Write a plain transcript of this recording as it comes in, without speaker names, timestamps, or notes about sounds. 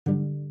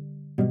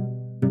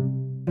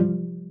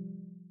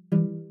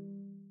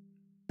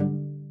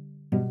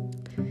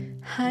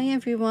Hi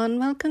everyone,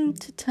 welcome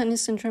to Turner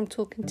Syndrome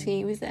Talking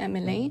Tea with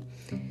Emily.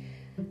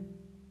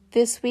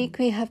 This week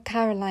we have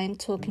Caroline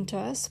talking to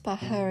us about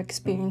her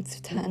experience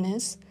with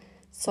Turner's.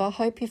 So I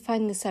hope you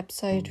find this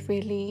episode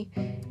really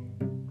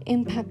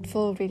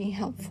impactful, really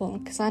helpful,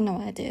 because I know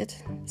I did.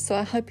 So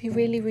I hope you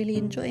really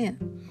enjoy it.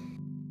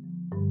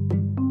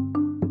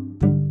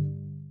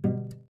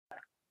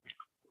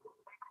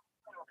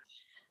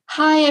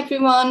 Hi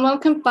everyone,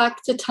 welcome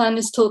back to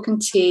Turner's Talking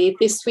Tea.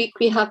 This week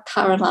we have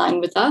Caroline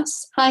with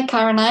us. Hi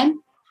Caroline.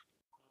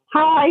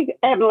 Hi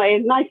Emily,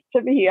 nice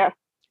to be here.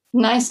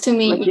 Nice to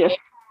meet you.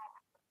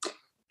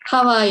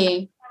 How are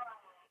you?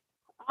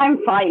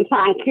 I'm fine,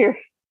 thank you.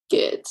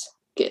 Good.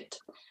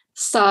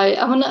 So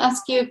I want to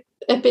ask you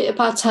a bit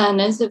about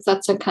Turner's, if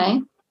that's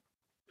okay.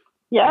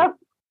 Yeah.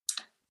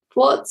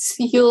 What's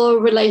your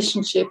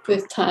relationship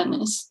with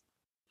Turner's?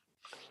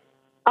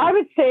 I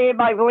would say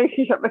my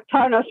relationship with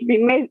Turner's has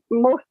been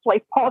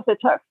mostly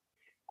positive.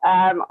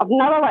 I've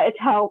never let it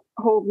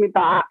hold me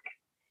back.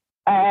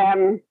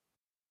 Mum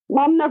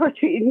never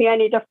treated me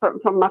any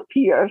different from my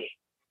peers.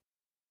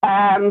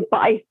 But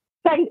I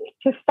think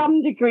to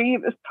some degree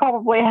it was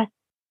probably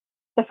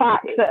the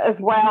fact that as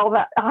well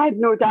that I had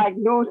no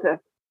diagnosis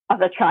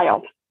as a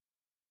child.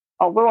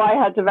 Although I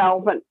had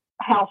development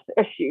health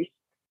issues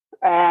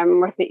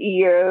with the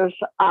ears,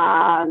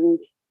 and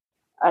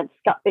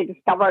they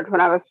discovered when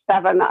I was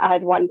 7 that I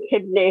had one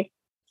kidney,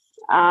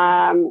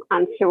 and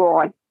so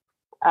on.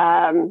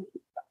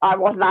 I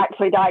wasn't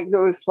actually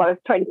diagnosed till I was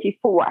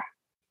 24.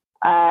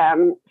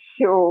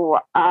 So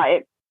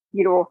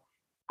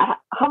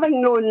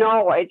having no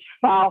knowledge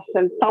felt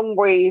in some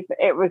ways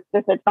it was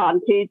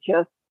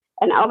disadvantageous,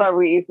 in other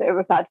ways it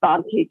was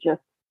advantageous.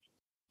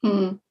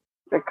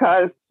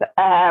 Because,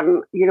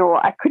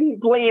 I couldn't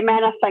blame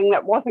anything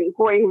that wasn't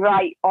going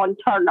right on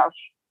Turner's.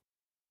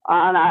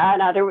 And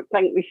I don't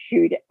think we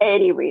should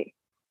anyway,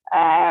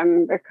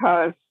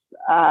 because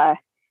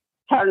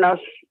Turner's,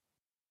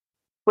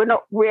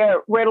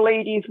 we're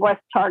ladies with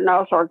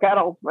Turner's or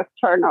girls with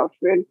Turner's.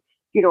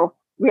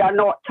 We are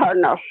not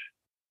Turner's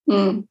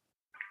in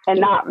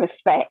that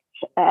respect.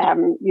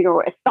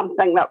 It's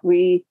something that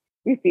we've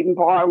been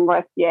born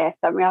with, yes,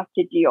 and we have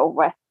to deal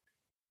with.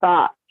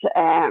 But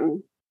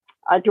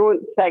I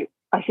don't think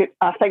I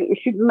think we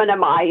should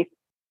minimise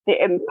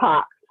the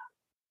impact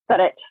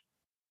that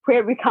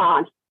where we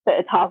can, that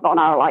it has on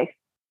our life.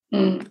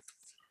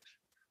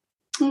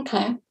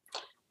 Okay.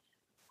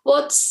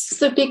 What's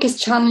the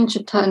biggest challenge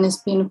of Turner's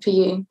been for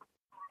you?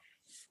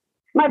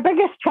 My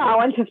biggest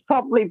challenge has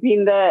probably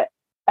been the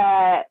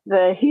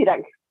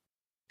hearing.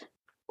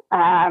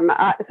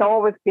 It's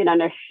always been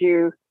an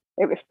issue.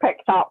 It was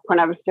picked up when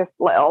I was just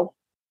little.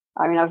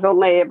 I was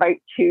only about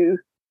 2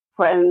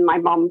 when my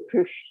mum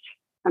pushed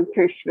with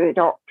the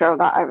doctor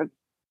that I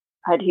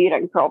had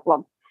hearing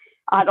problems.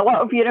 I had a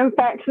lot of ear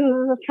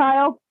infections as a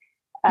child,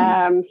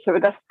 so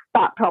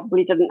that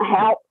probably didn't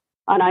help.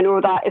 And I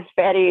know that is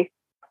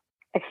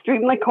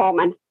extremely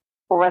common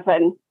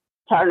within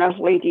Turner's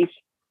ladies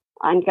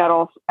and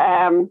girls.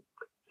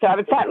 So I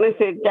would certainly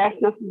say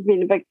deafness has been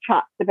the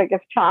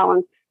biggest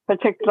challenge,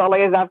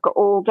 particularly as I've got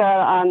older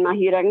and my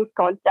hearing's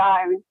gone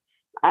down.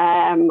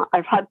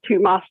 I've had 2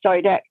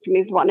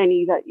 mastoidectomies, one in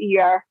either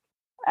ear,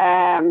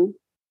 and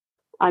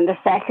the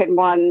second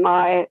one,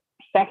 my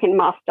second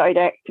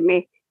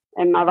mastoidectomy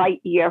in my right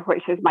ear,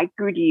 which is my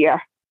good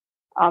ear,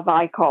 as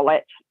I call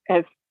it,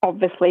 has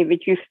obviously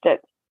reduced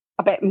it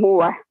a bit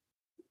more.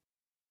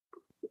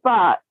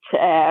 But,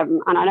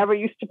 and I never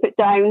used to put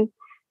down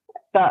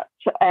that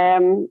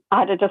I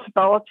had a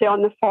disability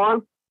on the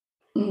form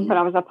when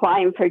I was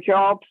applying for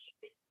jobs,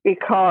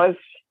 because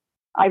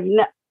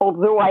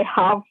although I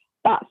have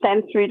that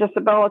sensory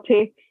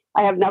disability,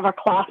 I have never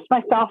classed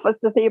myself as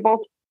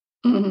disabled.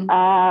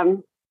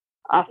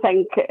 I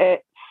think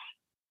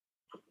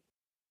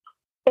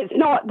it's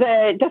not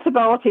the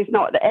disability, is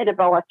not the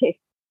inability.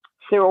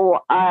 So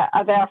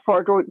I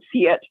therefore don't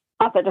see it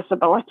as a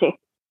disability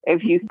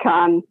if you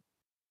can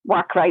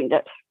work around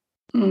it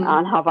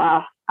and have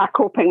a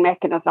coping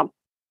mechanism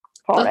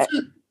for it.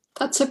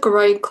 That's a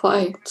great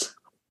quote.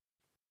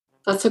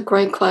 That's a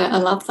great quote. I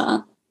love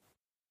that.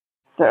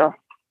 So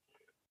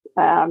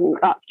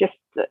that's just,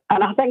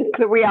 and I think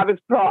the way I was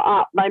brought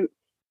up,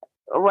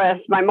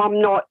 with my mum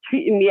not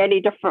treating me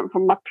any different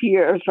from my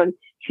peers, and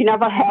she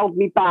never held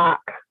me back,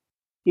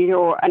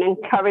 and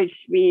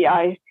encouraged me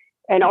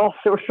in all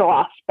social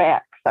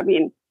aspects. I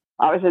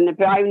was in the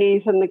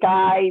Brownies and the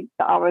Guides.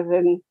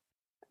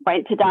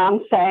 Went to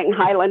dancing,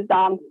 Highland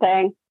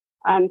dancing,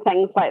 and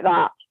things like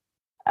that.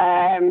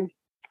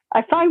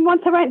 I found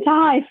once I went to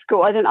high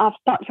school, I didn't have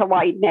such a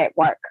wide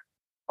network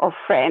of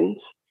friends,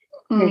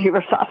 because you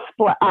were sort of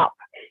split up.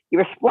 You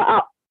were split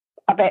up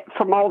a bit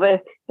from all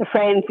the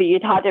friends that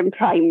you'd had in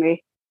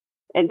primary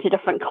into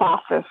different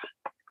classes.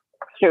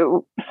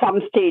 So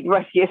some stayed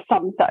with you,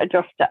 some sort of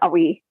drifted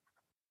away.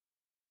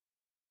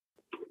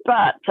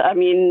 But I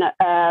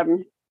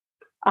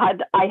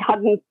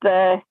hadn't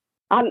the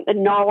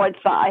knowledge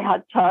that I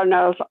had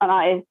Turner's, and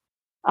I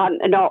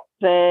hadn't not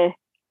the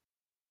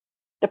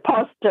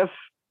positive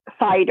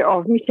side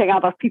of meeting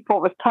other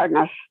people with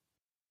Turners,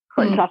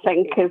 which I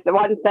think is the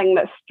one thing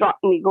that struck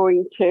me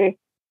going to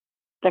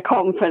the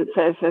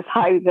conferences, is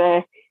how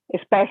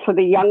especially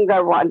the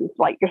younger ones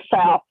like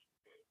yourself,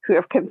 who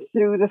have come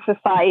through the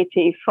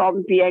society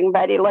from being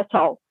very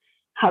little,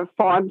 have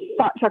formed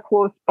such a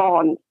close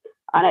bond.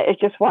 And it is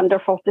just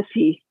wonderful to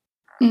see.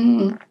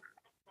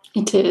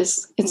 It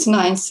is. It's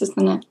nice,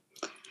 isn't it?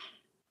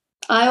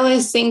 I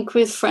always think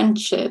with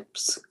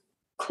friendships,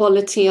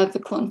 quality over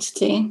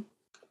quantity.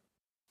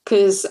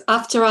 Because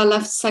after I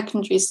left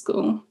secondary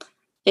school,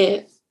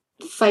 it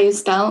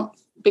phased out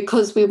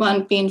because we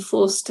weren't being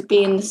forced to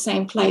be in the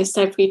same place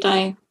every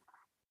day.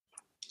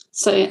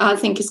 So I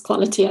think it's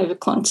quality over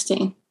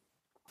quantity.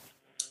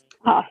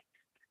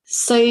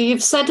 So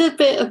you've said a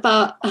bit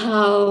about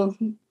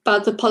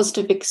the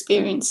positive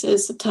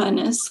experiences of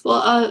Turners.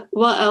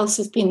 What else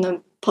has been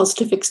the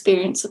positive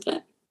experience of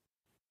it?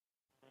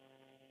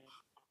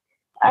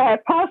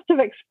 Positive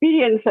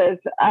experiences.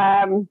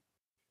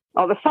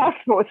 The first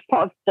most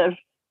positive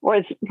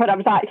was when I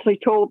was actually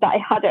told that I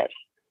had it,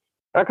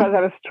 because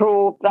I was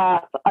told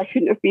that I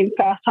shouldn't have been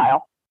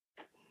fertile.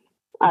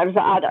 I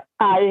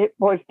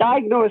was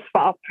diagnosed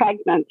while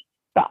pregnant,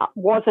 but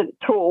wasn't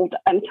told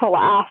until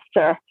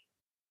after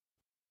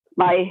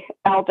my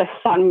eldest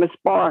son was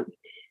born.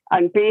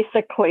 And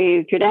basically,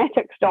 the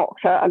genetics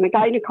doctor and the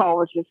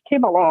gynecologist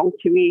came along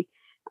to me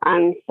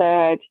and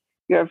said,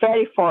 "You're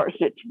very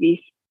fortunate to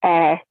be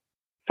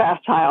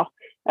fertile."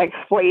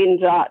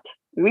 Explained that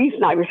the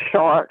reason I was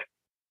short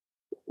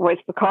was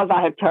because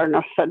I had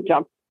Turner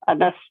syndrome,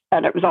 and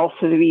it was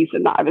also the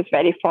reason that I was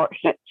very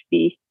fortunate to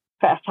be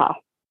fertile.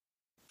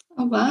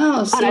 Oh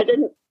wow! And I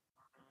didn't.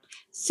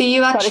 So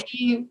you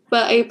actually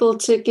were able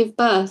to give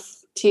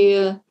birth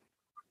to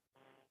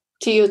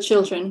your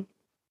children?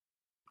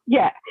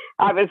 Yeah,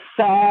 I was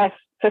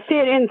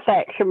cesarean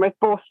section with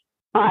both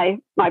my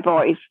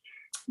boys.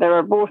 They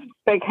were both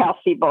big,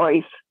 healthy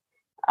boys,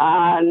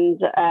 and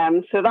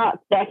so that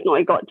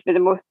definitely got to be the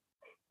most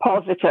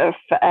positive.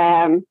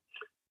 And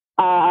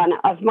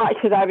as much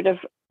as I would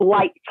have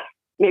liked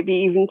maybe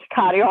even to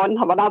carry on,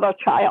 have another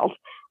child,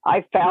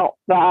 I felt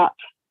that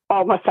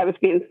almost I was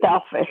being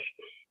selfish,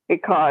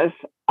 because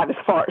I was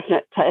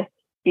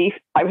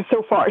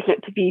so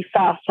fortunate to be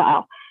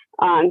fertile.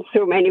 And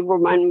so many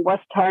women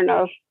with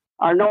Turners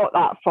are not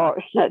that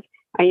fortunate.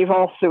 And you've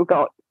also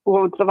got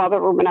loads of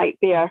other women out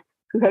there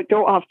who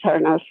don't have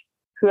Turners,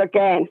 who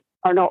again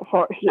are not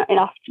fortunate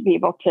enough to be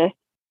able to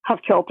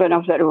have children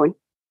of their own.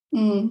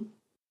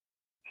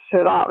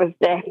 So that was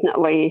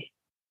definitely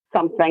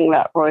something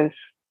that was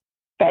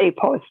very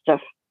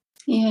positive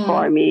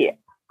for me.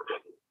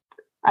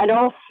 And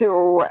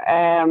also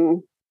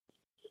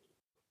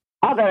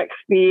other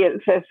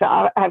experiences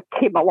that have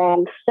came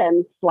along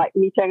since, like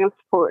meeting and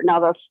supporting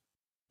others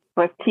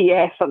with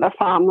TS and their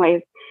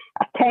families,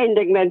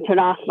 attending the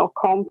international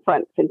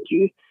conference in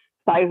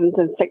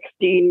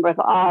 2016 with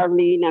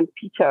Arlene and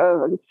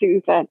Peter and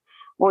Susan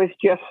was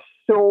just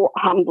so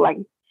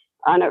humbling,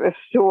 and it was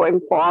so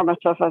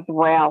informative as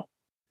well.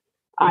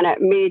 And it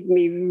made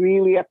me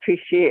really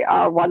appreciate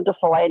our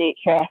wonderful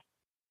NHS,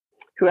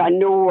 who I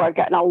know are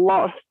getting a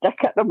lot of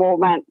stick at the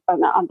moment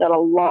and under a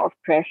lot of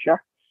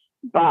pressure.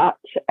 But,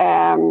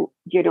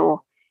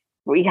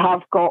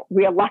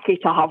 we're lucky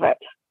to have it.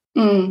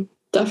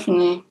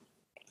 Definitely.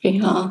 We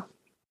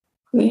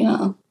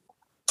are.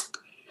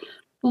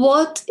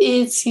 What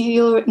is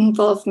your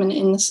involvement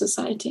in the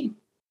society?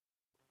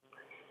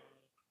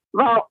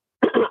 Well,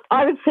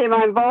 I would say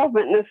my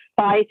involvement in the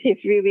society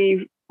is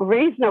really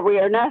raising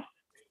awareness.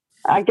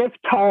 I give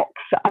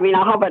talks. I mean,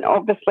 I haven't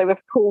obviously with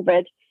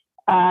COVID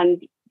and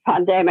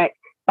pandemic,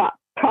 but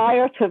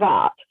prior to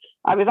that,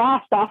 I was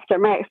asked after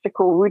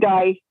Mexico, would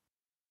I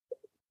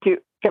give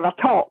a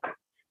talk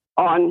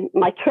on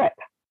my trip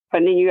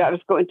when they knew I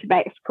was going to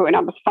Mexico, and I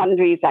was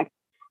fundraising.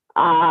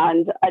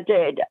 And I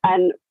did.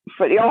 And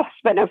for the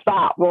offspring of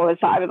that was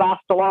I was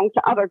asked along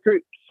to other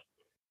groups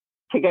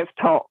to give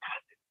talks.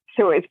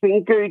 So it's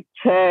been good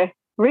to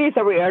raise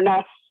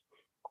awareness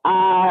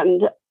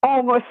and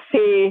almost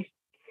say,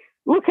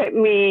 look at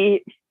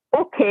me,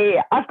 okay,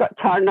 I've got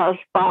Turners,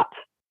 but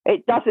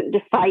it doesn't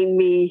define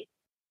me.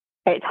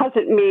 It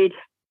hasn't made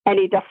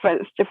any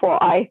difference to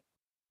what I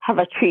have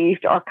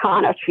achieved or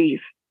can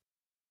achieve.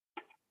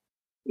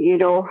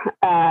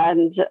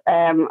 And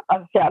as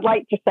I say, I'd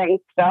like to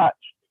think that,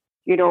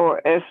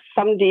 if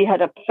somebody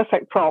had a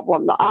specific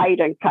problem that I'd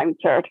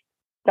encountered,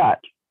 that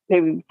they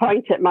would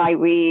point it my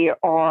way,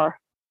 or,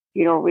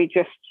 we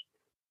just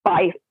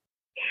by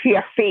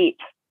sheer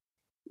fate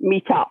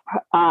meet up,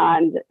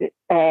 and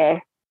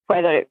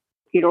whether it,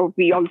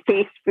 be on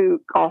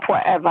Facebook or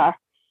whatever,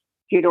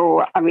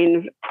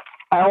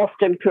 I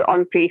often put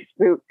on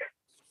Facebook,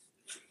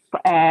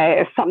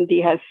 if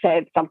somebody has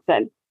said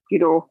something,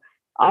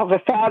 I'll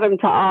refer them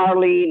to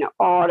Arlene,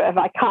 or if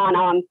I can't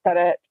answer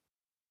it,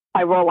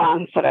 I will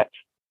answer it.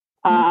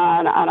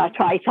 And I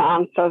try to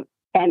answer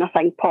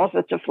anything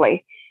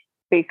positively,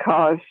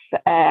 because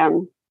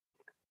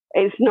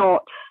it's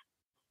not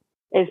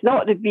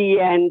the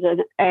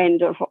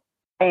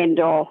end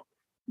all.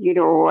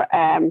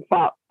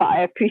 But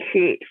I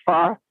appreciate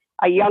for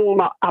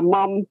a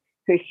mum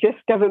who's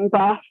just given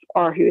birth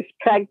or who's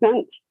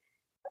pregnant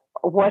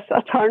with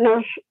a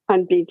Turner's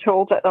and being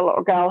told that the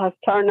little girl has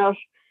Turner's,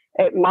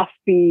 it must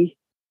be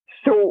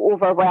so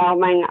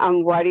overwhelming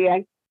and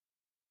worrying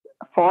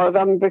for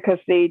them because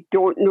they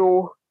don't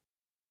know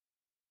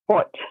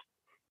what.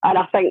 And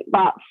I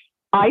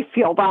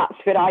feel that's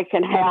where I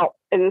can help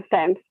in the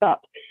sense that,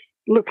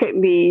 look at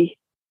me,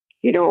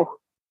 your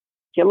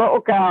little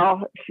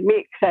girl, she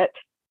makes it,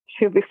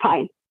 she'll be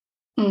fine.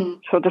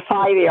 So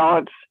defy the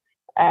odds.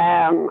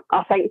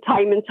 I think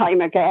time and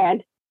time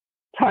again,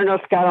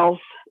 Turner's girls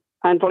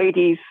and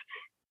ladies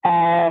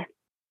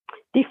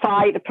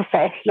defy the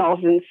professionals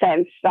in the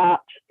sense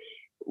that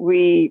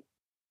we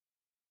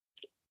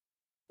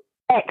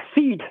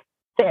exceed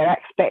their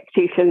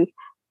expectations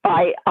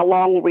by a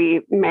long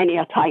way, many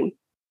a time.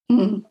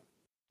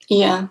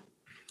 Yeah,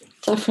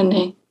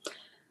 definitely.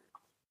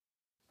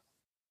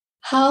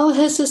 How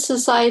has the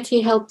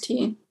society helped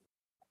you?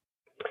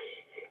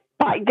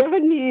 By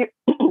giving me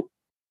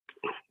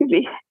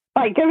the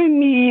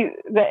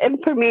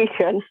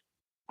information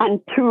and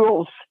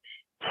tools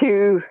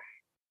to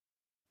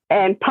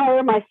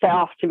empower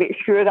myself to make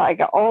sure that I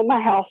get all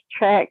my health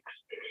checks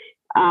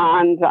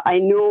and I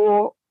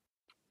know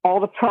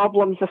all the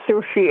problems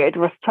associated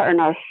with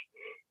Turner's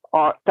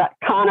or that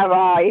can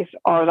arise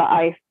or that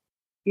I,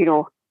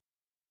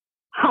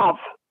 have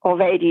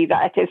already,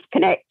 that it is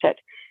connected.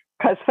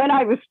 Because when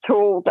I was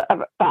told that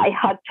I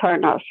had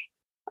Turner's,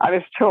 I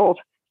was told,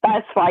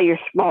 that's why you're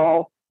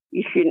small,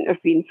 you shouldn't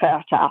have been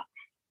fertile.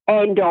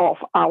 End of.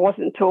 I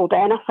wasn't told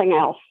anything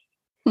else.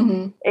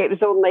 It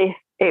was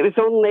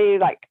only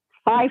like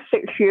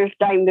 5-6 years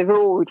down the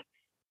road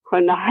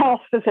when the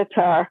health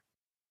visitor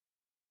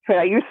where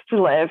I used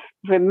to live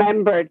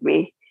remembered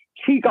me.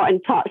 She got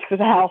in touch with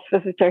a health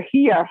visitor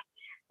here.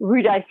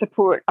 Would I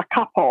support a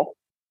couple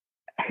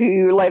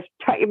who lived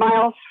 20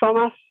 miles from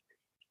us,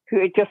 who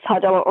had just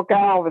had a little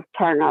girl with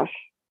Turner's?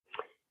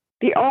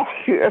 The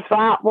offshoot of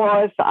that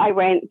was that I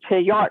went to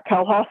York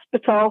Hill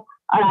Hospital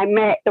and I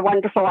met the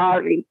wonderful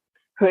Arlene,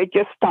 who had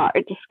just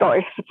started the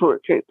Scottish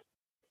support group,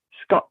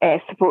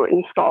 support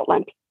in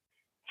Scotland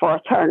for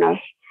Turner's.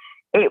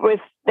 It was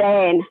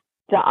then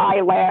that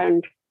I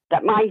learned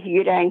that my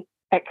hearing,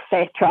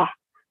 etc.,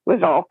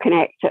 was all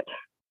connected.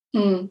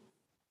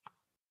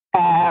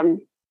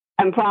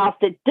 And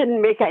whilst it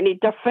didn't make any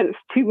difference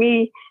to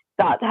me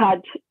that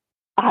I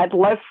had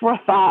lived with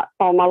that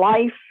all my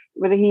life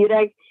with a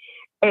hearing,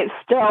 it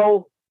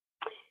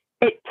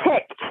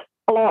ticked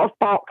a lot of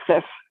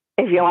boxes,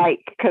 if you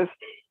like, because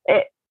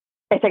it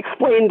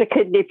explained the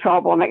kidney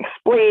problem,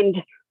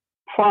 explained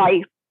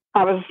why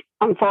I was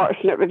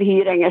unfortunate with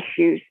hearing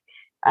issues.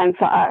 And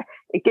so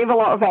it gave a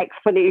lot of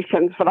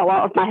explanations for a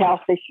lot of my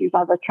health issues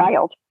as a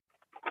child.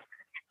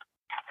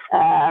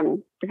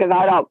 Because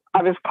I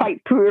was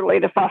quite poorly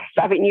the first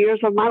 7 years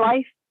of my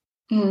life.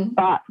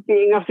 But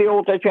being of the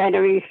older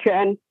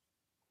generation,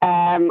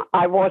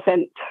 I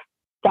wasn't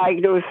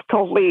diagnosed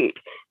till late.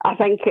 I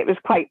think it was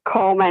quite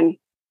common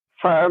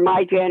for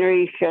my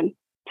generation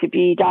to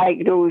be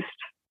diagnosed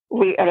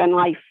later in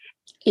life.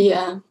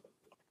 Yeah.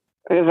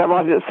 Because there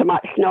wasn't so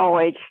much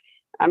knowledge.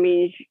 I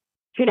mean,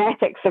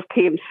 genetics have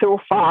came so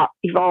far,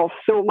 evolved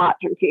so much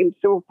and came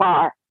so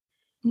far,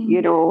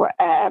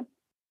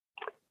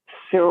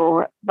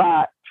 So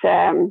I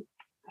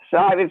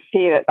would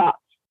say that that's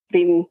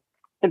been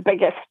the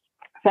biggest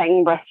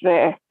thing with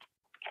the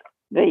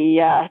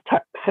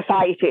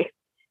society,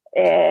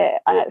 and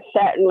it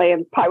certainly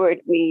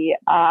empowered me.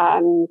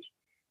 And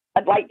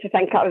I'd like to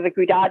think I was a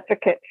good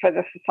advocate for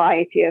the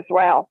society as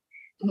well.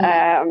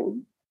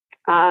 And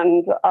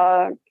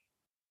I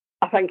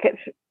think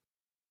it's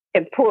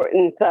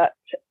important that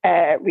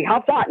we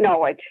have that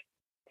knowledge.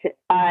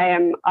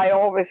 I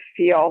always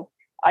feel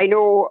I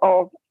know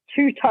of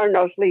 2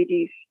 Turner's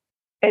ladies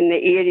in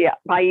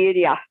my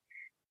area,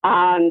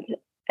 and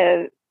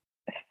as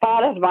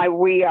far as I'm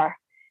aware,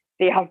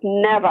 they have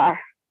never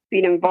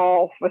been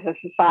involved with a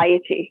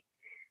society.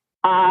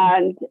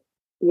 And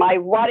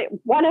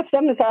one of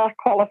them is a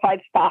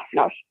qualified staff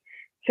nurse,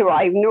 so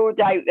I've no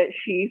doubt that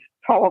she's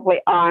probably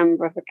armed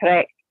with the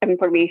correct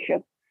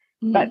information.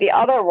 But the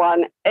other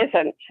one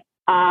isn't,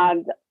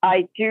 and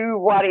I do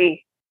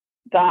worry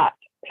that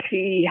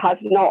she has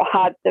not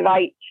had the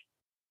right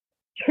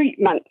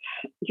treatments.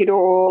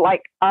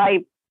 Like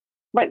I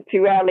went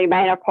through early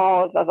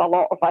menopause, as a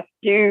lot of us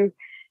do,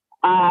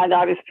 and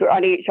I was put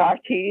on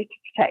HRT to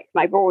protect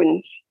my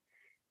bones.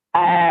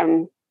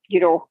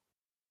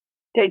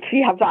 Did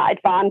she have that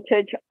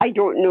advantage? I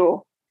don't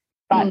know,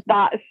 but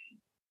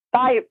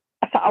I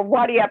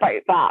worry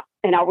about that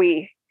in a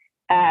way.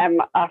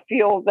 I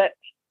feel that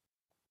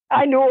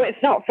I know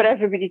it's not for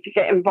everybody to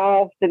get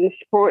involved in the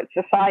sport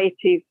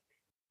societies,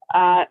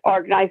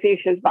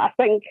 organisations, but I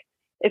think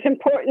it's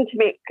important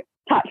to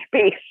touch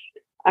base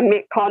and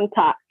make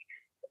contact,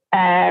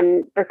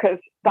 because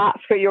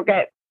that's where you'll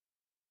get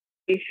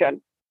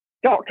information.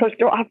 Doctors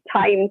don't have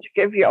time to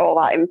give you all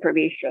that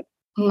information.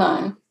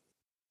 No.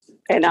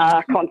 In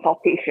a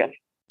consultation.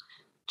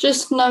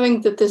 just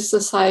knowing that this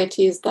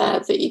society is there,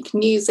 that you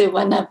can use it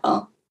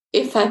whenever,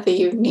 if ever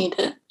you need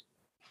it.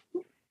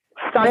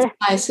 Sorry? It's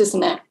nice,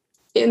 isn't it?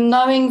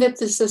 Knowing that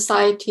the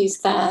society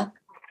is there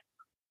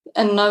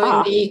and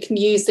knowing that you can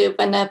use it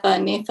whenever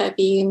and if ever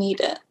you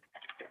need it.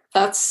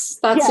 That's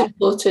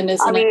important,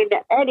 isn't it?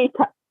 I mean,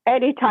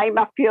 any time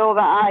I feel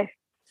that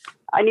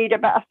I need a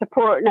bit of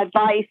support and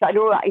advice, I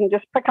know that I can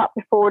just pick up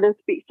the phone and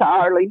speak to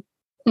Arlene.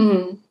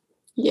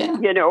 Yeah.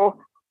 You know,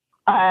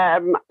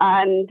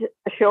 and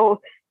she'll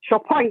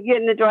point you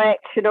in the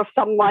direction of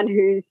someone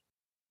who's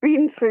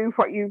been through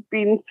what you've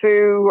been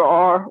through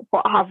or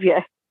what have you,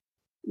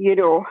 you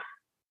know,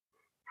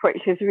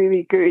 which is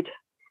really good.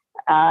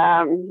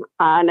 And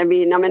I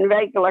mean, I'm in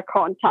regular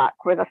contact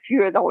with a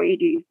few of the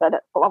ladies, and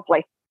it's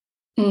lovely,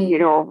 you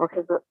know,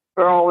 because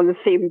we're all in the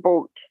same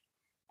boat.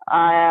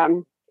 I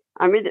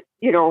mean,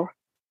 you know,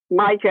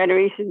 my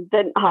generation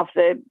didn't have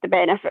the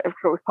benefit of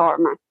growth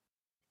hormone.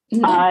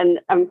 And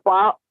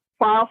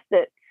whilst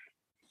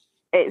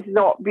it's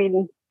not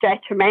been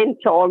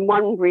detrimental in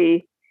one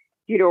way,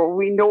 you know,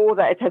 we know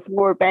that it has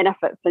more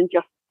benefits than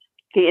just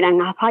gaining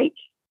a height,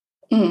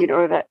 you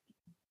know,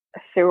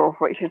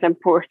 which is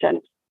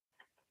important.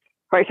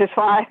 Which is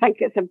why I think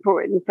it's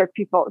important for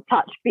people to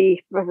touch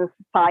base with the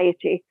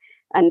society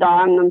and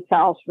arm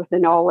themselves with the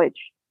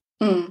knowledge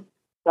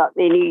that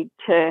they need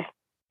to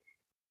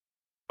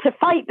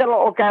fight the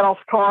little girl's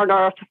corner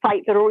or to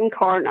fight their own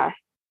corner.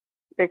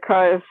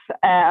 Because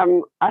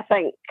I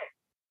think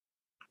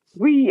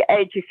we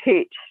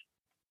educate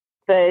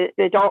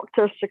the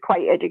doctors to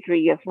quite a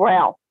degree as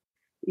well.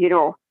 You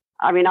know,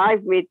 I mean,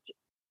 I've made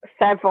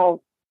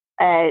several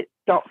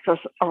doctors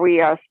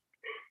aware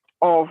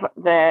of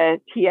the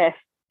TS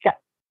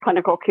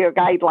clinical care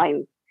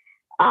guidelines,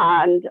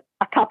 and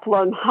a couple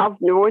of them have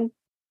known,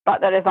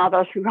 but there is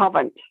others who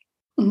haven't.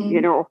 You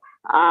know,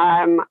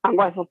 and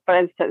with, for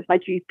instance, my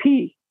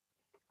GP,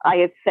 I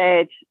had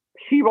said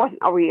she wasn't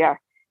aware.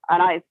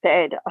 And I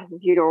said,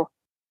 you know,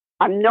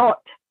 I'm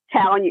not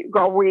telling you to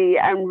go away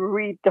and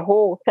read the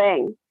whole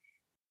thing,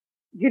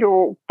 you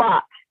know,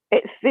 but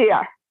it's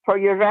there for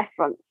your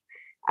reference.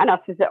 And I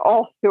said,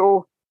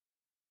 also,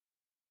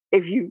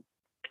 if you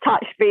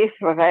touch base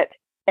with it,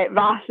 it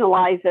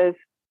rationalises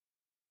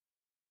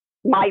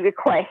my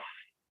request,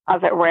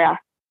 as it were,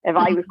 if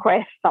I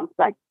request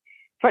something.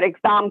 For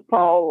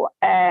example,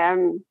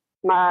 for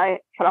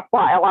a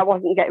while, I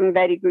wasn't getting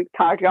very good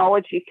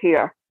cardiology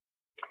care.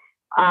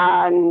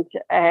 And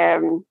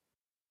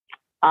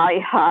I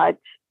had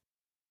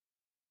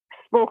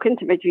spoken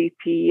to my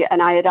GP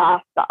and I had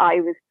asked that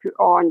I was put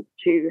on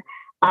to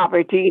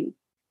Aberdeen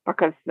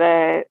because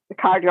the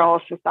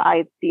cardiologist that I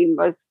had seen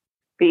was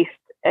based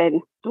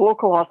in the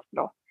local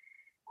hospital.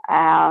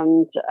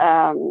 And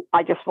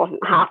I just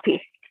wasn't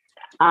happy.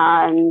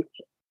 And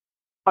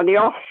on the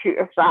offshoot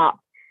of that,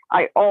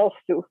 I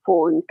also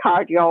phoned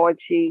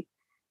cardiology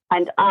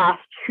and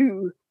asked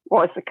who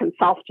was the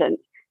consultant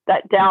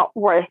that dealt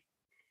with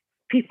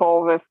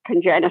people with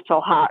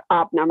congenital heart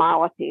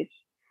abnormalities.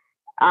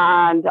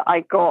 And I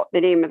got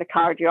the name of the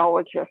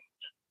cardiologist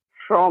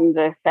from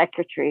the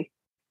secretary.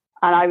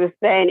 And I was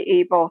then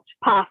able to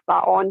pass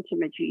that on to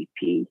my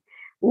GP.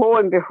 Lo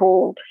and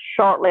behold,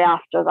 shortly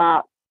after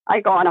that,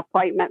 I got an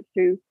appointment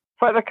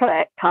for the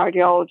correct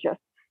cardiologist.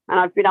 And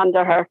I've been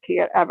under her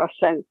care ever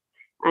since.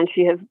 And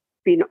she has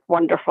been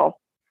wonderful.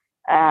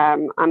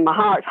 And my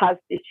heart has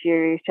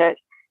deteriorated.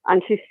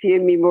 And she's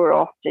seeing me more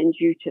often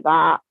due to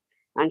that.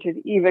 And she's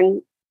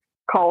even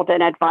called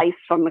in advice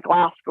from the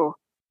Glasgow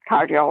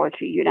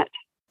cardiology unit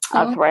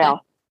as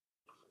well.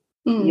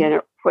 You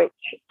know, which,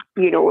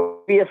 you know,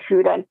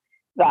 reassuring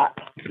that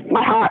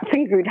my heart's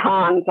in good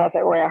hands, as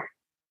it were.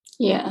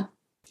 Yeah,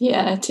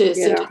 it is.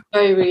 It is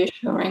very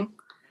reassuring.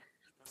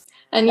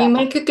 And you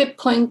make a good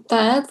point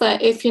there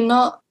that if you're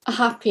not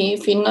happy,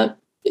 if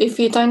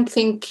you don't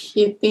think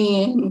you're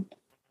being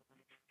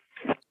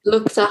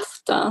looked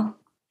after,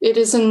 it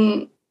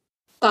isn't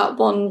that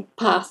one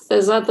path.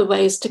 There's other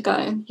ways to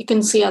go. You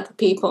can see other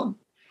people.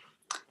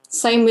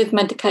 Same with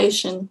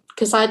medication,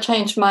 because I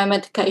changed my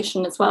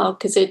medication as well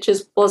because it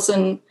just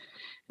wasn't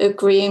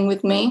agreeing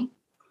with me.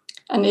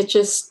 And it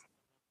just,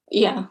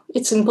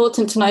 it's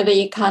important to know that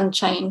you can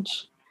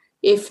change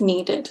if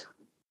needed.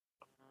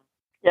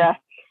 Yeah.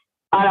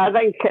 And I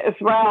think as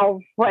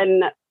well,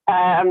 when,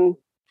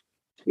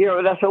 you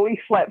know, there's a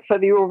leaflet for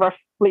the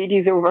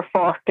ladies over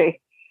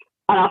 40.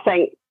 And I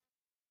think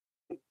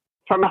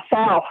for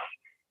myself,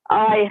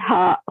 I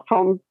had,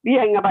 from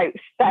being about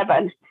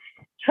 7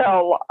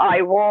 till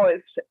I was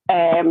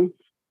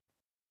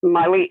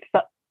my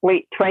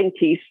late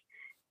 20s,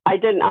 I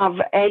didn't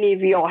have any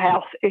real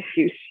health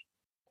issues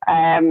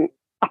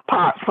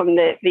apart from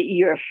the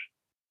ears.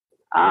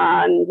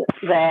 And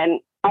then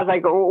as I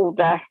got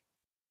older,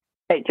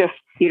 it just,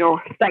 you know,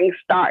 things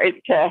started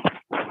to,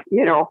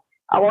 you know,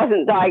 I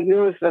wasn't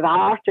diagnosed with a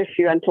heart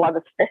issue until I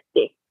was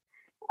 50.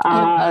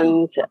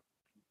 And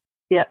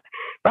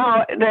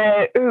well,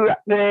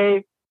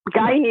 the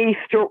gynae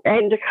stroke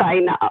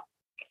endocrine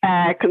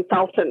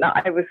consultant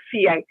that I was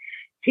seeing,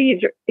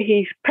 he's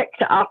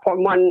picked it up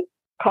on one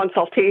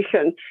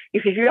consultation. He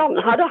says, you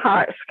haven't had a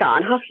heart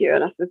scan, have you?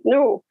 And I said,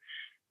 no.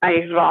 And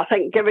he says, well, I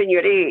think given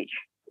your age,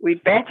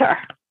 we'd better.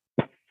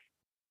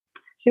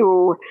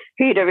 So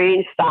he'd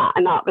arranged that,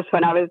 and that was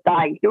when I was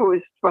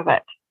diagnosed with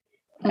it.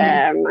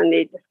 And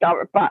they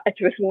discovered, but it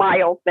was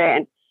mild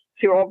then.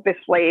 So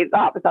obviously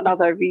that was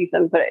another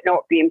reason for it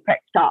not being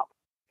picked up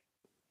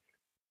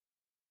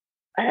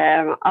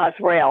as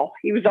well.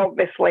 He was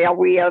obviously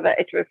aware that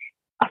it was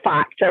a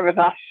factor with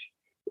us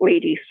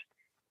ladies,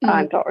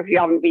 and thought, if you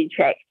haven't been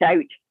checked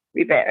out,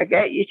 we better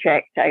get you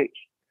checked out.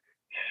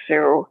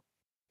 So,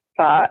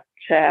 but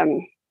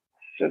so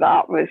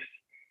that was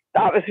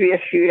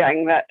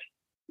reassuring that,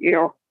 you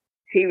know,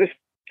 he was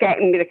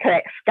getting me the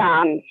correct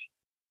scans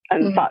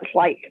and such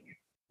like,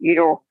 you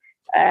know.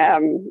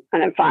 And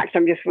in fact,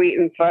 I'm just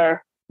waiting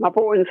for my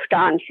bone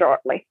scan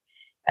shortly.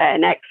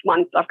 Next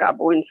month, I've got a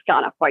bone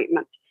scan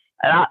appointment.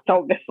 And that's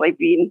obviously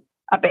been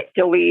a bit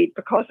delayed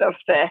because of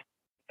the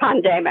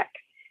pandemic.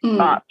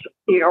 But,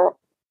 you know,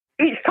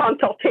 each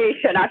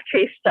consultation, I've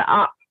chased it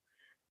up,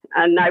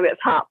 and now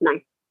it's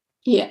happening.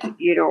 Yeah.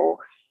 You know,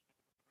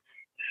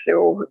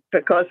 so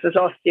because there's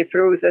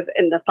osteoporosis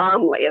in the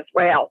family as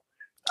well,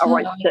 I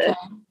want to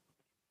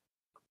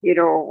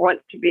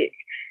be,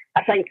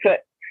 I think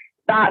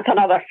that's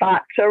another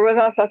factor with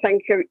us. I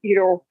think, you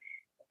know,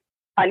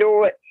 I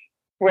know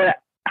we're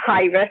at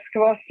high risk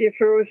of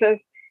osteoporosis,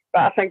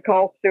 but I think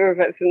also if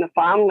it's in the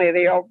family,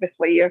 they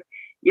obviously,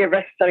 your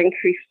risks are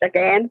increased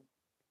again.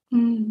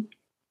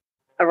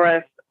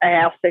 With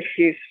health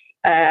issues,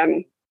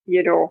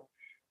 you know.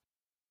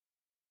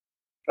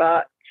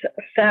 But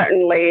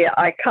certainly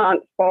I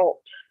can't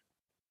fault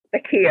the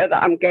care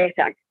that I'm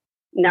getting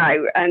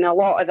now. And a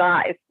lot of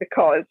that is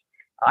because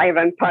I've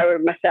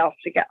empowered myself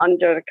to get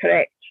under the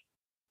correct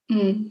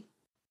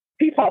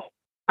people,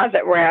 as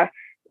it were,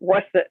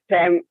 with the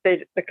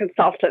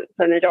consultants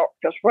and the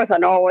doctors with a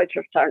knowledge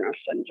of Turner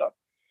syndrome.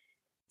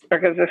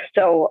 Because there's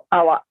still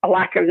a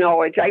lack of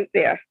knowledge out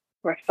there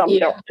with some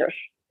doctors.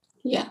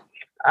 Yeah.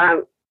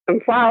 And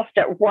whilst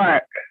at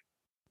work,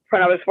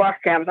 when I was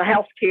working, I was a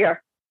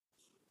healthcare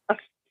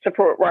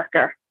support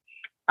worker.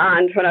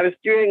 And when I was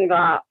doing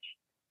that,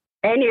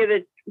 any of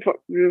the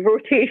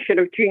rotation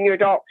of junior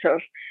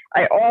doctors,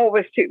 I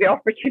always took the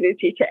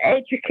opportunity to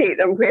educate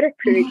them where I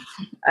could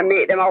and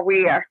make them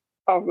aware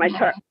of my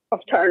of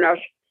Turner's,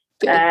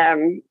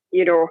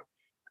 you know,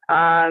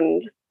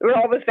 and they were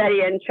always very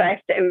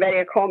interested and very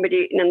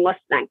accommodating and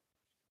listening.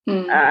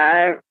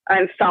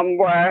 And some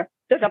were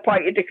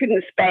disappointed they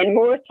couldn't spend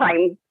more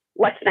time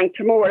listening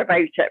to more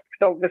about it,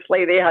 because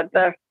obviously they had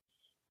their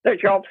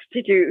jobs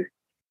to do.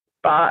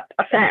 But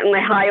I certainly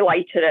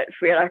highlighted it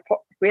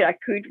where I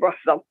could with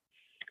them,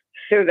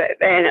 so that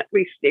then at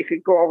least they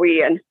could go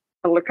away and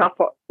look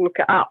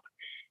it up.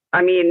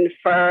 I mean,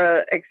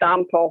 for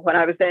example, when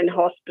I was in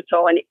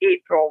hospital in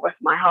April with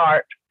my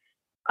heart,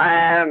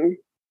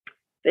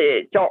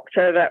 the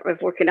doctor that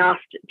was looking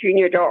after,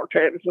 junior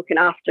doctor that was looking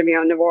after me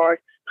on the ward,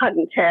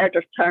 hadn't heard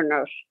of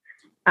Turner's.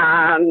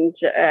 And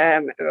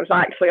it was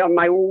actually on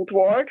my old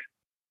ward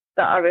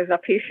that I was a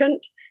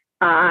patient.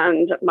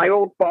 And my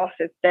old boss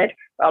had said,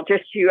 well,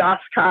 just you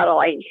ask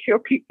Caroline, she'll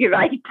keep you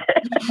right.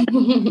 So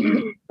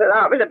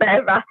that was a bit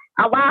of a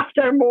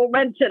laughter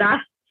moment in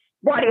a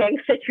worrying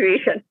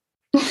situation.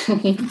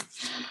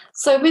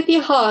 So with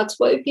your heart,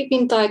 what have you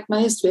been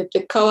diagnosed with,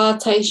 the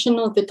coarctation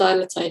or the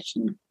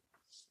dilatation?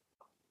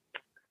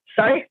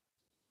 Sorry?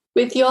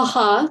 With your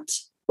heart,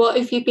 what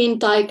have you been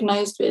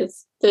diagnosed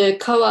with, the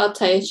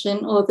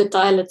coarctation or the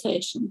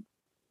dilatation?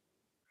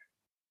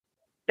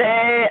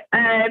 The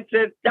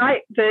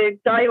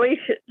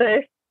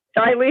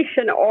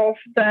dilation of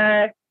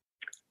the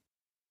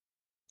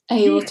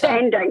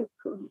descending,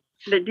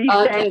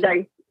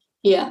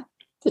 yeah,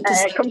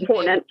 the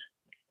component.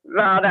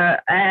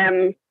 Rather,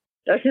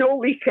 there's no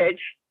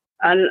leakage,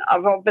 and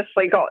I've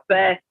obviously got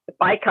the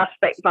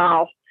bicuspid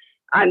valve,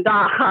 and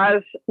that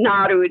has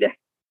narrowed.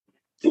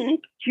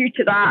 Due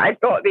to that, I've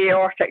got the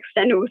aortic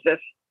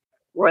stenosis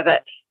with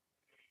it.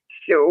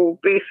 So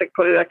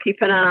basically, they're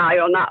keeping an eye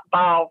on that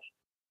valve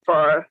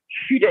for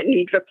should it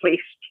need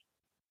replaced.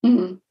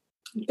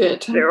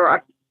 Good. So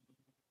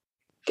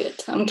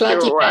good. I'm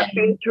glad you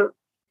came.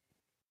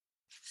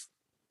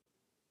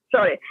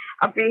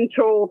 I've been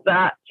told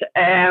that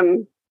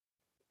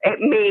it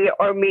may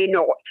or may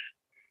not.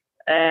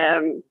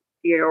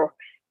 You know,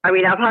 I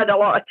mean, I've had a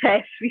lot of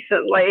tests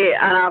recently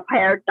and I've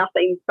heard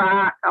nothing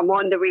back. I'm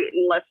on the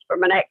waiting list for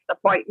my next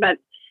appointment.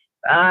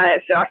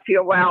 So I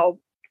feel, well,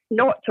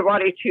 not to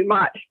worry too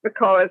much,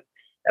 because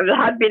if there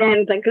had been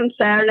anything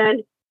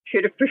concerning,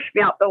 should have pushed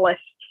me up the list.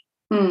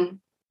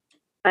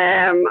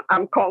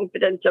 I'm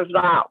confident of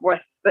that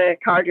with the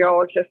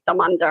cardiologist I'm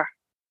under.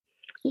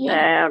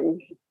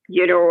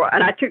 You know,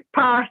 and I took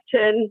part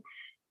in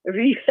a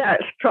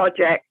research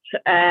project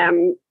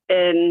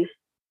in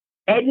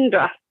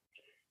Edinburgh,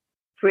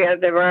 where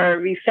they were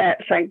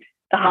researching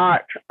the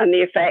heart and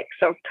the effects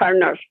of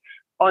Turner's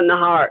on the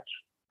heart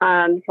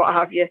and what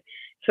have you.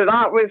 So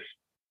that was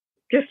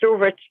just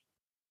over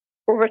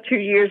 2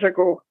 years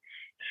ago.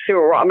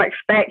 So I'm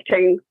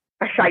expecting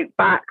a shout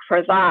back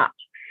for that.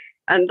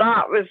 And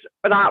that was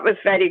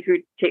very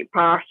good to take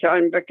part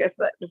on, because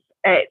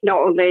it not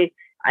only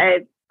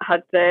I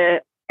had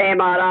the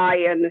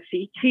MRI and the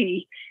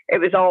CT, it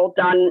was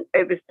done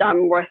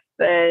with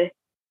the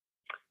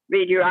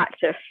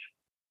radioactive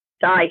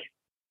dye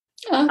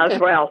as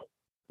well.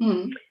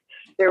 Mm.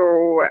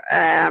 So,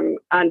 and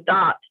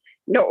that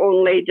not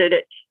only did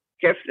it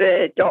give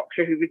the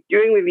doctor who was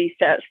doing the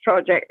research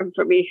project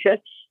information,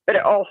 but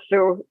it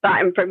also,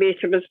 that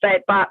information was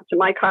fed back to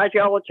my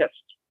cardiologist,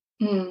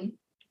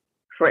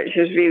 which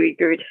is really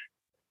good.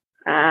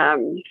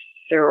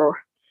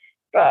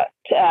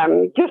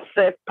 Just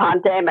the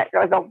pandemic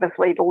has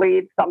obviously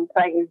delayed some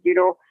things,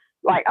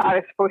 like I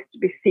was supposed to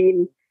be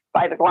seen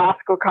by the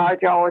Glasgow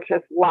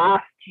cardiologist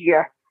last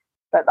year,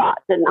 but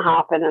that didn't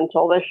happen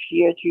until this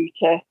year due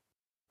to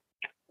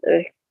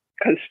the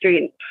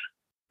constraints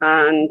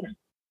and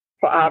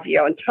what have you,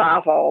 on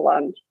travel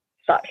and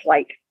such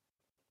like.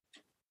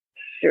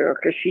 So,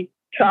 because the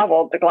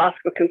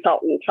Glasgow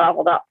consultant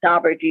travelled up to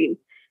Aberdeen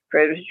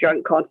for this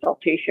joint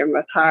consultation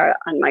with her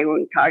and my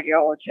own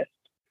cardiologist.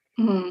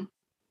 Mm.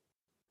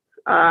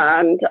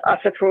 And I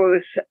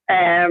suppose,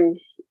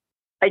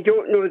 I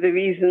don't know the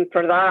reason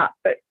for that,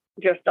 but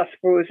I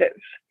suppose it's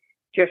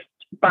just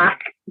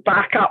back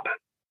up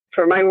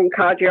for my own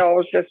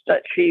cardiologist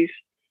that she's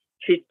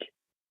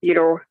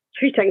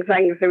treating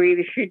things the way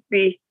they should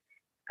be.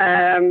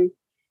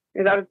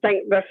 Because I would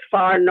think this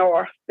far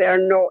north,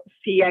 they're not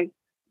seeing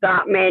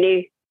that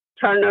many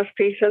Turner's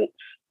patients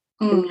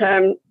in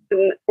terms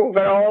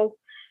overall.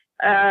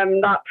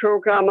 That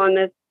programme on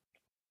the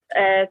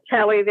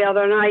telly the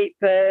other night,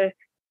 the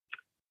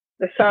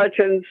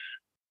surgeons,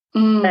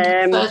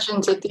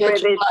 surgeons at the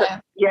edge of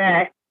life.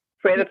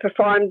 Where they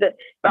performed it.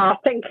 But I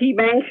think he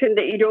mentioned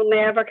that he'd only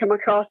ever come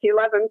across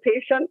 11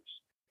 patients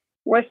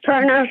with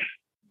Turner's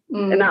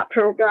in that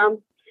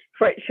programme,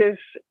 which is,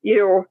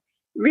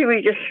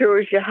 really just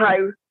shows you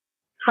how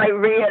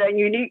rare and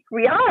unique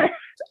we are.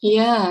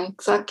 Yeah,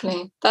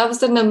 exactly. That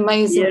was an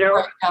amazing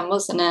program,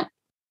 wasn't it?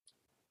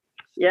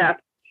 Yeah.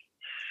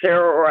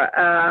 So,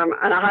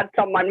 and I had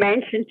someone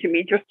mention to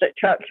me just at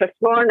church this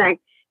morning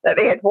that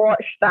they had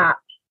watched that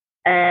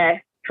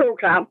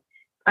program,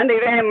 and they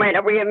then went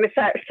away and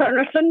researched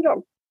Turner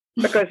syndrome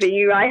because they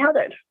knew I had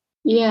it.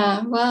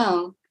 Yeah,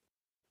 wow.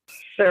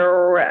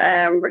 So,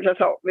 which I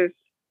thought was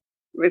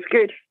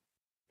good,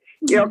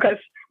 because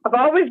I've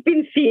always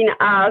been seen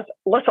as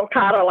Little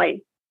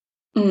Caroline.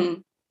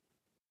 And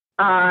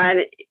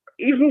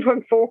even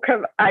when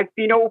I've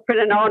been open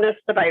and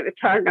honest about the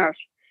Turners,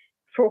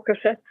 folk have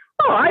said,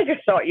 "Oh, I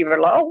just thought you were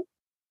little.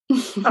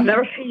 I've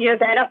never seen you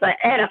as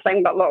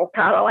anything but Little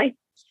Caroline."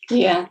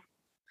 Yeah.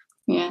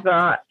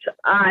 But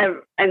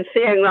in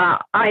saying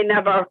that, I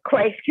never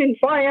questioned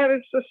why I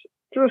was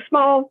so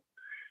small,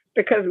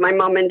 because my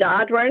mum and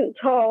dad weren't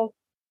tall.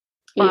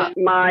 But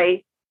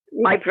my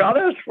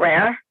brothers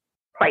were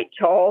quite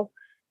tall.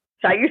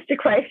 So I used to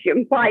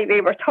question why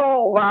they were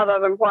tall rather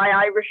than why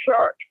I was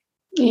short.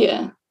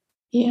 Yeah.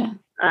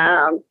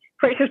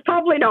 Which is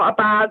probably not a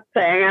bad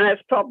thing, and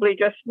it's probably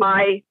just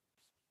my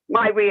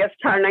way of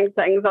turning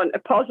things onto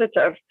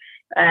positive.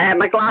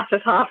 My glass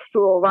is half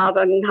full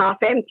rather than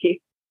half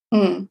empty.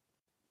 Which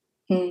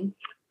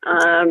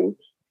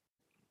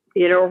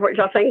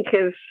I think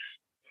is,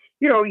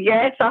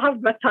 yes, I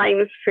have my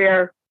times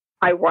where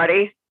I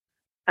worry,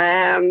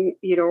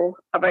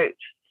 about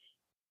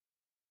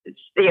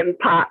the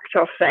impact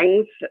of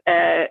things,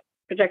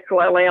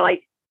 particularly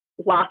like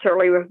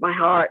latterly with my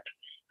heart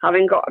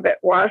having got a bit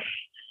worse.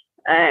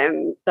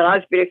 There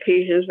has been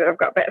occasions where I've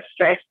got a bit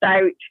stressed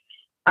out,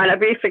 and I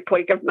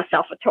basically give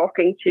myself a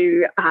talking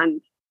to and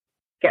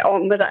get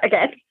on with it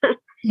again.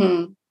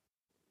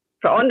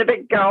 Put on the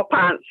big girl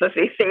pants, as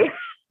they say.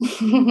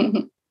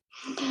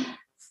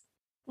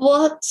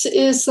 What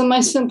is the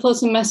most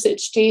important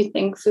message, do you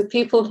think, for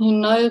people who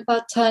know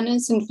about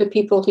Turner's and for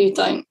people who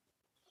don't?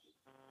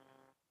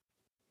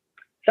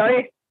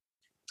 Sorry?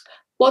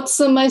 What's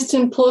the most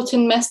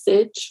important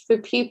message for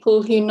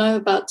people who know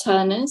about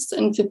Turner's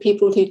and for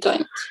people who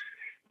don't?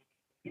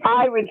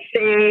 I would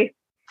say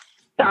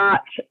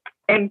that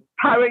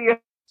empower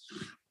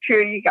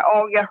sure you get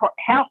all your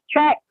health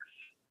checks,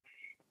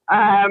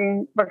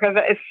 because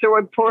it is so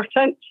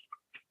important,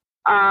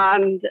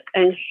 and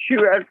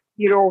ensure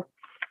it's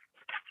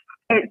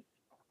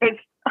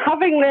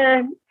having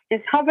the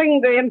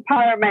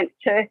empowerment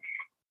to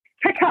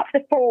pick up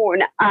the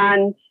phone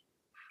and,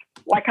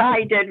 like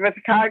I did with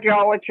a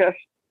cardiologist,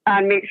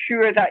 and make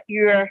sure that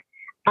you're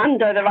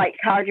under the right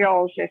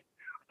cardiologist,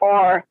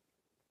 or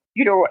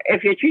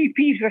if your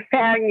GP is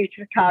referring you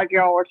to the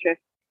cardiologist,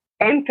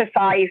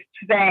 emphasise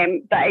to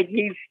them that it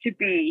needs to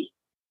be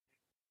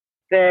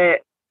the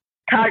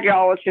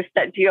cardiologist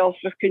that deals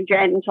with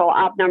congenital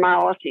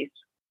abnormalities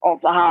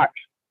of the heart,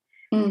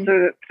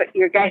 so that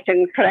you're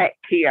getting correct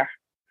care,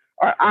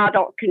 or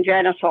adult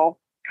cardiologist.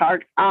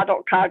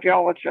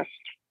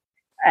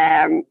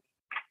 I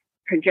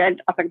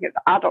think it's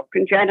adult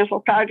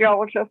congenital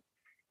cardiologist.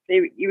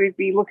 You would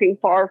be looking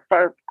for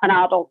an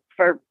adult,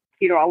 for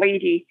a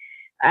lady,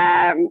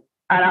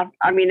 And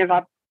I mean, if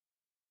a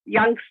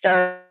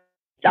youngster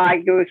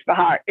diagnosed with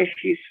heart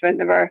issues when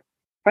they're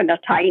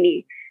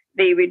tiny,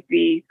 they would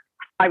be,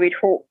 I would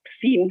hope,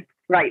 seen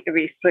right the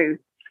way through.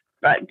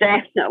 But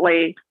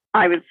definitely,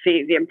 I would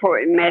say the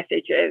important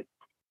message is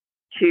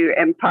to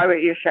empower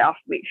yourself,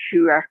 make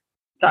sure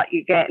that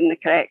you're getting the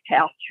correct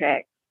health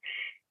check.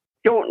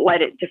 Don't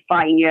let it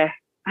define you,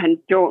 and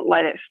don't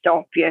let it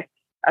stop you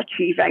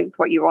achieving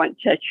what you want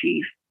to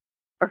achieve,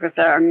 because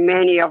there are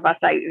many of us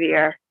out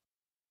there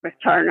with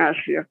Turners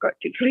who have got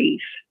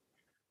degrees.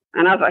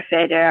 And as I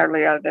said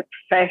earlier, the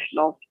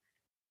professionals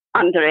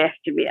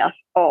underestimate us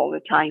all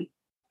the time.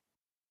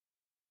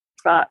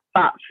 But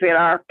that's where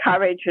our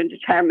courage and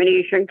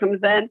determination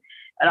comes in.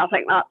 And I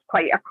think that's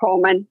quite a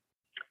common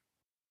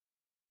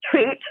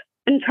trait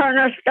in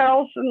Turner's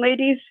girls and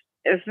ladies,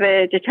 is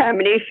the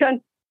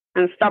determination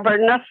and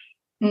stubbornness.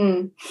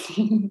 If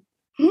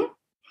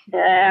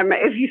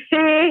you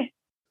say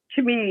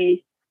to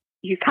me,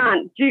 you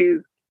can't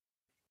do,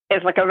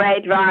 it's like a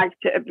red rag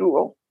to a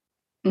bull.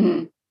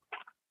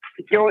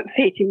 Don't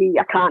say to me,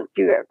 I can't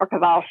do it,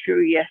 because I'll show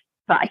you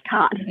that I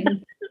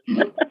can.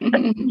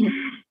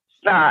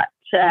 But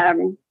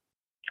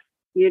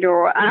you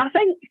know, and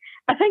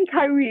I think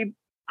how we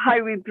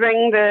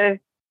bring the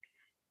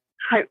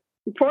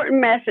important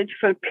message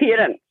for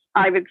parents,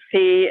 I would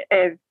say,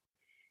 is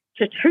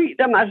to treat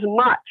them as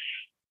much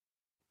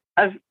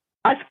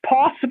as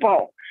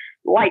possible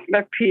like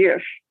their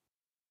peers.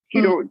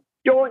 You know,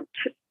 don't,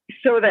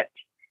 so that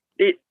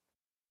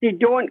they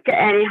don't get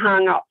any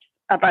hang-ups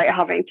about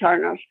having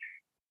Turners.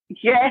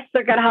 Yes,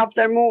 they're going to have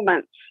their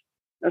moments.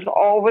 There's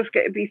always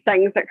going to be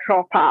things that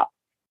crop up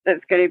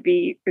that's going to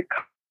be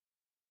because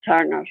of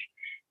Turners.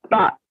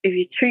 But if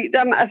you treat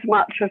them as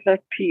much as their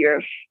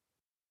peers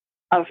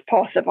as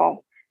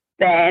possible,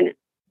 then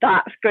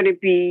that's going to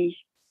be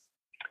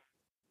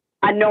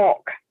a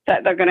knock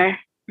that they're going to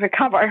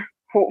recover,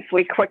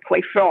 hopefully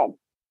quickly from,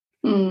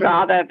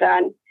 rather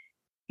than,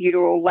 you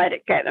know, let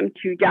it get them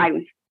too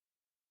down.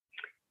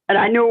 And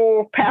I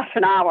know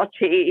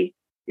personality,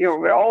 you know,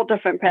 we're all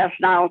different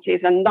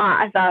personalities, and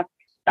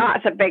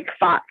that's a big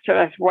factor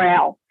as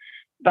well.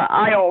 But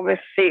I always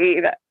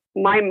say that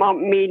my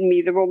mum made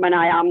me the woman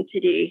I am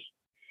today.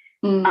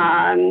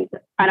 And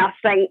I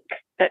think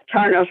that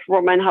Turner's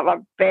women have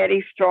a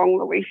very strong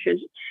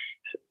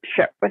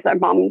relationship with their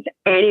mums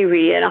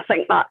anyway. And I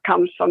think that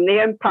comes from the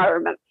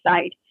empowerment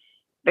side,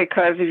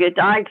 because if you're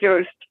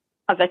diagnosed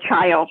as a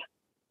child,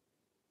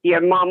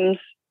 your mum's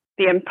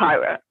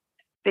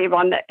the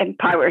one that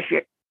empowers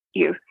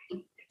you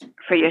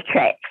for your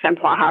checks and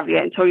what have you,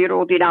 until you're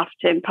old enough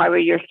to empower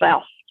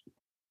yourself.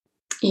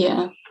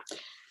 Yeah.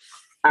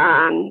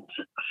 And,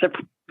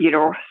 you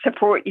know,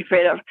 support you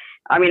further.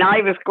 I mean,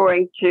 I was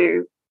going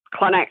to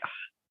clinics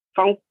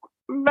from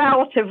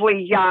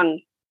relatively young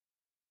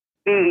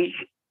age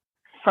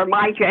for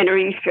my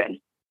generation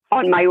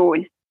on my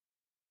own,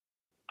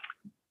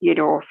 you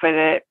know,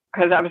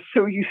 because I was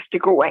so used to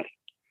going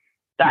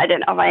that I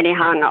didn't have any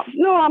hang-ups.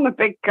 No, I'm a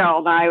big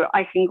girl now,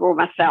 I can go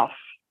myself.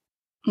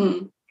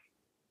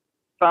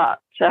 But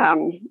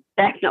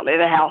definitely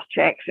the health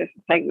checks is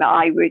the thing that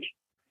I would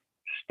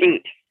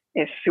state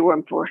is so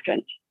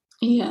important.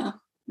 Yeah.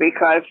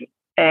 Because,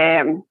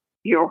 you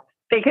know,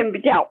 they can be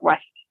dealt with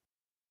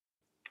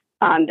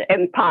and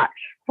impact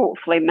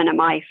hopefully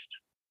minimised.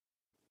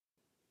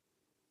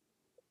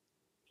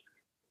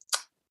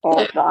 All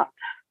of that.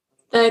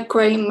 They're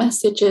great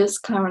messages,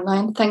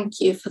 Caroline.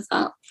 Thank you for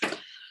that.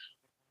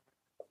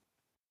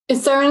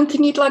 Is there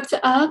anything you'd like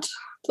to add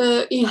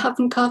that you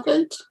haven't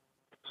covered?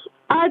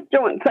 I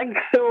don't think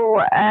so,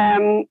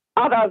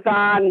 other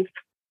than,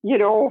 you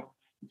know,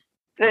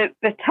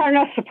 the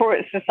Turner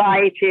Support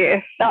Society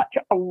is such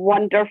a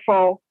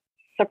wonderful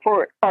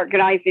support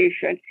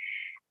organisation.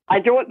 I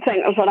don't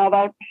think there's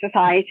another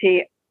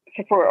society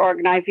support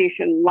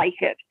organisation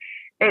like it.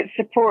 It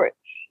supports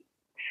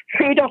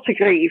cradle to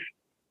grave,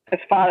 as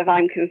far as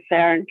I'm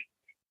concerned,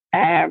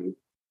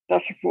 the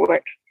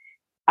support.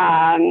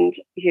 And,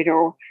 you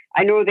know,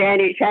 I know the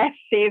NHS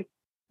says,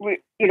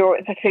 you know,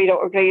 it's a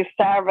cradle to grave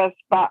service,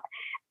 but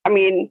I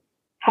mean,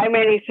 how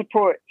many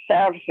support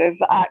services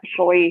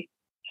actually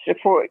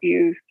support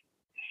you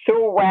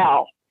so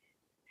well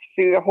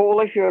through the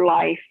whole of your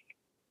life,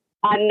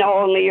 and not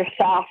only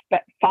yourself,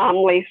 but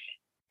families?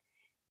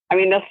 I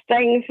mean, there's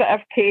things that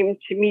have came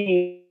to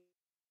me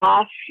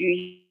last few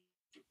years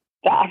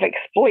that I've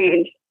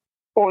explained,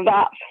 oh,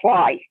 that's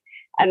why.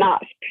 And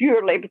that's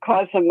purely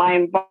because of my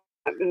involvement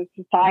in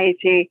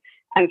society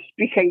and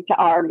speaking to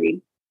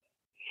Arlene.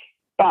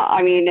 But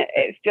I mean,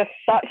 it's just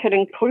such an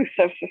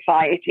inclusive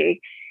society.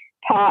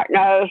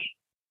 Partners,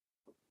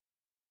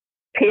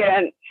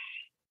 parents,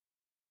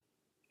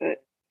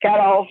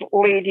 girls,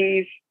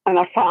 ladies, and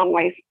their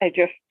families. I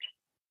just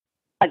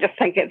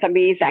think it's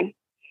amazing.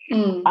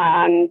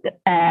 And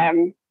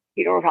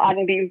you know, if it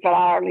hadn't been for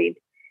Arlene,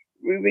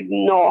 we would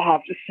not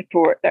have the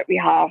support that we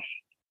have.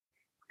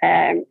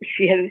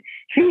 She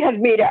has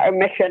made it her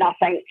mission, I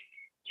think,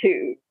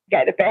 to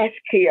get the best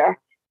care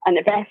and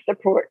the best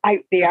support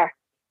out there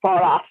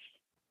for us.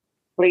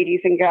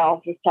 ladies and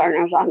girls as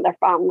Turners and their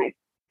families.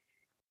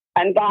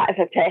 And that is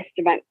a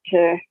testament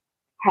to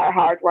her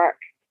hard work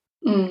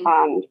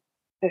and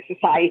the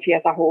society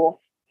as a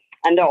whole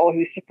and all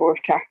who support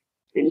her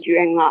in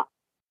doing that.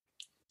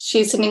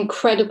 She's an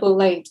incredible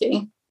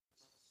lady.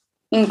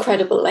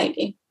 Incredible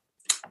lady.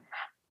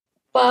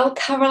 Well,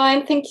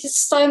 Caroline, thank you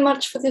so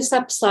much for this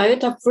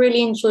episode. I've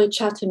really enjoyed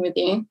chatting with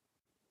you.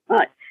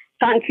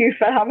 Thank you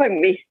for having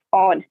me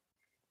on.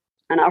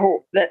 And I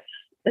hope that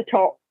the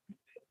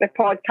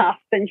podcast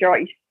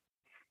enjoyed.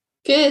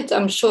 Good.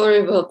 I'm sure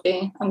it will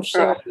be.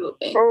 It will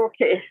be.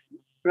 Okay.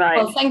 Right.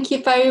 Well, thank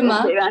you very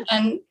much. Then.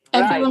 And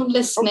everyone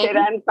listening. Okay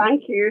then.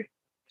 Thank you.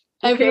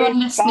 Everyone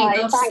listening. Bye.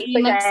 I'll see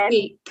you next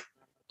week.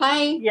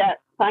 Bye. Yeah.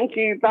 Thank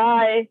you.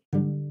 Bye.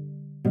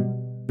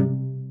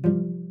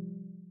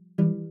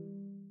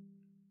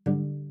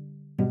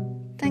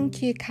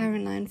 Thank you,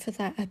 Caroline, for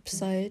that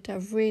episode. I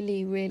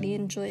really, really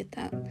enjoyed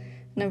that.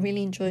 And I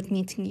really enjoyed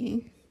meeting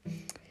you.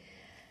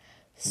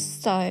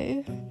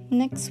 So,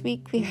 next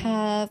week we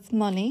have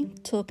Molly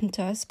talking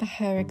to us about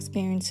her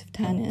experience of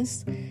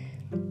Turners.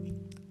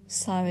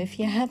 So, if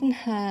you haven't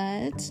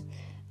heard,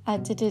 I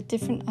did a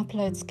different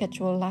upload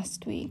schedule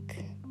last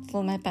week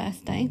for my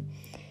birthday.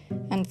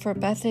 And for a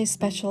birthday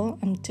special,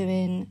 I'm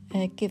doing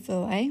a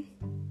giveaway.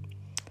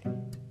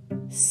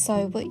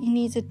 So, what you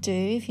need to do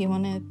if you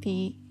want to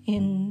be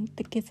in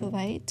the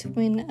giveaway to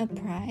win a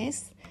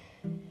prize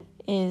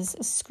is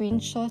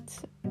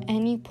screenshot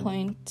any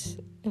point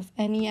of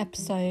any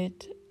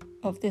episode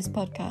of this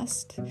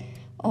podcast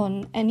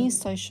on any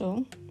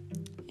social,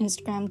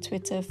 Instagram,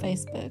 Twitter,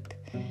 Facebook,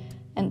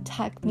 and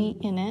tag me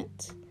in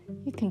it.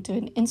 You can do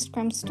an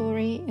Instagram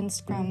story,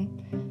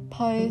 Instagram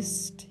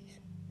post.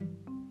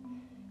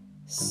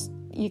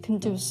 You can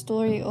do a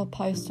story or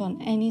post on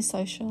any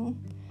social,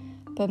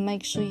 but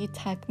make sure you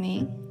tag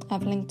me.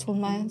 I've linked all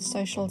my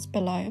socials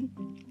below,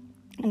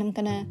 and I'm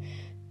gonna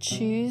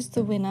choose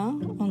the winner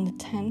on the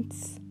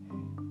 10th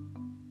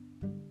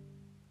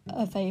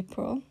of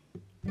April.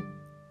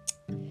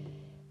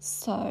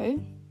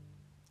 So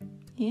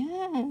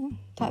yeah,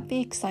 that'd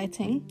be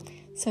exciting.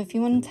 So if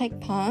you want to take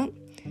part,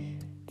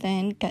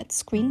 then get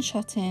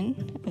screenshot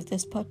in of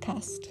this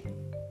podcast.